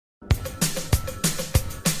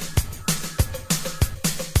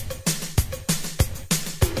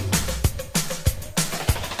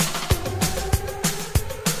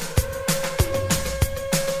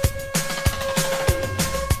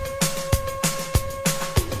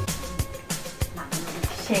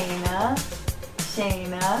Shayna.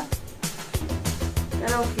 Shayna. I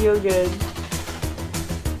don't feel good.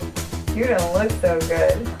 You don't look so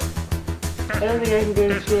good. I don't think I can go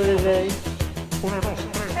to school today.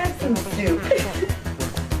 Have some soup.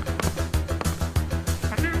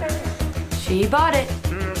 She bought it.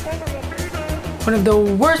 One of the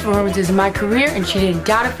worst performances in my career, and she didn't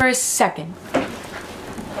doubt it for a second.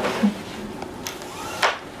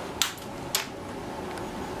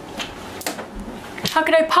 How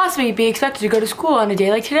could I possibly be expected to go to school on a day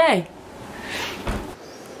like today?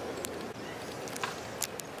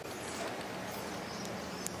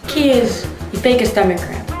 Key is, you fake a stomach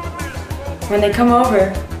cramp. When they come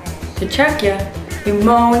over to check you, you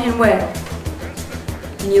moan and wail.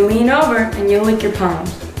 And you lean over and you lick your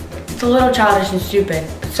palms. It's a little childish and stupid,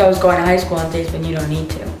 but so is going to high school on days when you don't need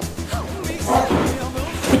to.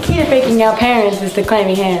 The key to faking out parents is the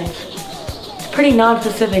clammy hands. It's a pretty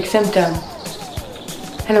non-specific symptom,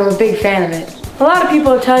 and I'm a big fan of it. A lot of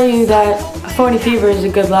people tell you that a phony fever is a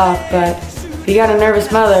good laugh, but if you got a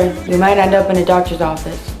nervous mother, you might end up in a doctor's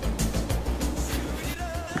office.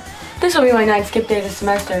 This will be my 9th skip day this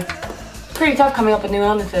semester. It's pretty tough coming up with new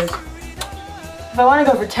illnesses. If I want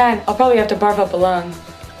to go for 10, I'll probably have to barf up a lung.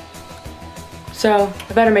 So,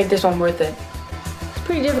 I better make this one worth it. It's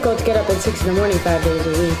pretty difficult to get up at 6 in the morning 5 days a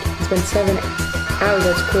week and spend 7 hours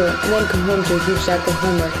at school and then come home to a huge stack of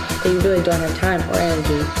homework that you really don't have time or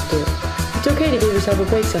energy to do. It's okay to give yourself a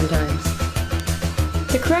break sometimes.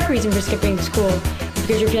 The correct reason for skipping school is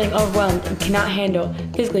because you're feeling overwhelmed and cannot handle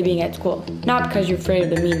physically being at school, not because you're afraid of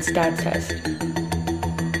the mean stats test.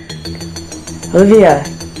 Olivia,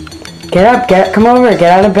 get up, come over,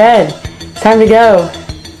 get out of bed. It's time to go.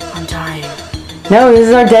 I'm dying. No, this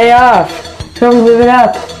is our day off. So we live it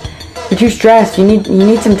up. You're too stressed. You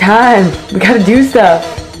need some time. We gotta do stuff.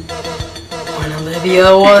 When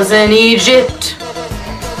Olivia was in Egypt,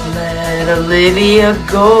 let Olivia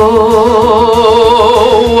go.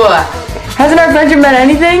 Hasn't our friendship meant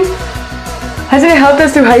anything? Hasn't it helped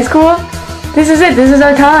us through high school? This is it. This is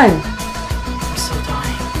our time. I'm still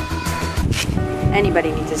dying.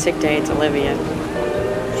 Anybody needs a sick day, it's Olivia.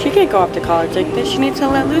 She can't go off to college like this. She needs to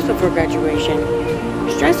let loose before graduation.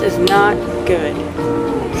 Stress is not good.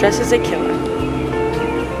 Stress is a killer.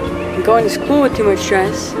 And going to school with too much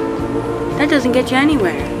stress, that doesn't get you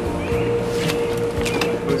anywhere.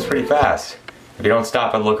 It moves pretty fast if you don't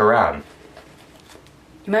stop and look around.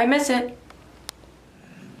 You might miss it.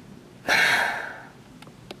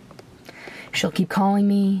 She'll keep calling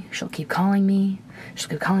me. She'll keep calling me. She'll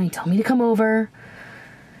keep calling me, tell me to come over.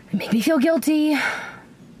 And make me feel guilty.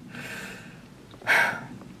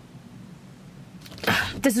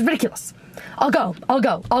 This is ridiculous. I'll go.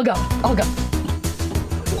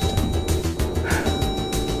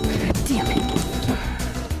 Damn it.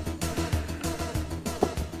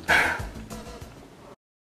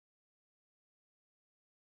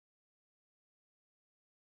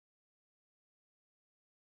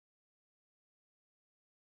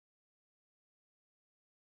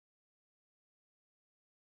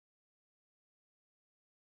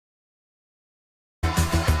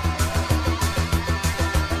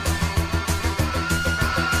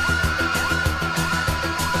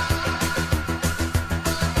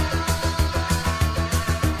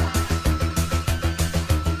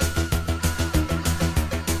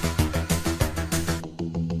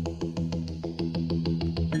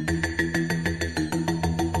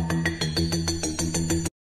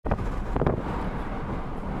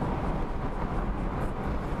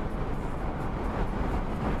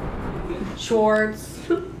 Schwartz.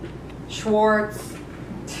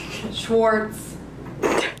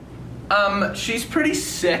 She's pretty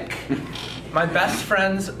sick. My best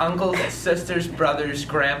friend's uncle's sister's brother's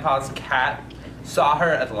grandpa's cat saw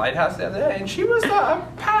her at the lighthouse the other day, and she was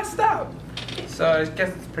passed out. So I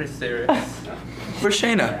guess it's pretty serious. Where's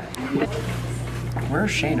Shayna?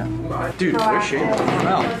 Where's Shayna? Dude, where's Shayna?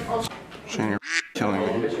 No. Shayna, you're killing me.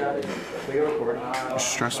 You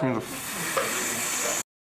stress me the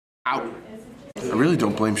out. I really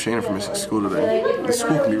don't blame Shayna for missing school today. This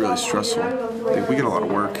school can be really stressful. Like, we get a lot of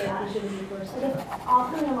work.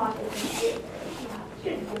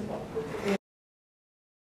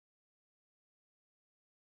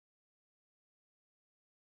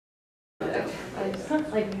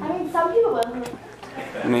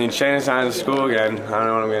 I mean, Shayna's not in school again. I don't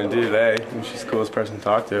know what I'm gonna do today. She's the coolest person to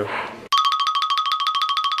talk to.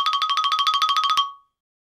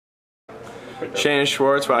 Shayna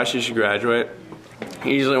Schwartz, why she should graduate.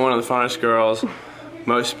 Easily one of the funnest girls,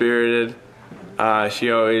 most spirited. She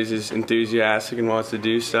always is enthusiastic and wants to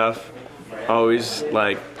do stuff. Always,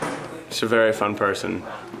 like, she's a very fun person.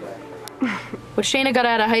 What what Shayna got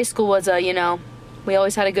out of high school was, you know, we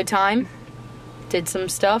always had a good time, did some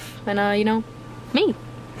stuff, and, you know, me.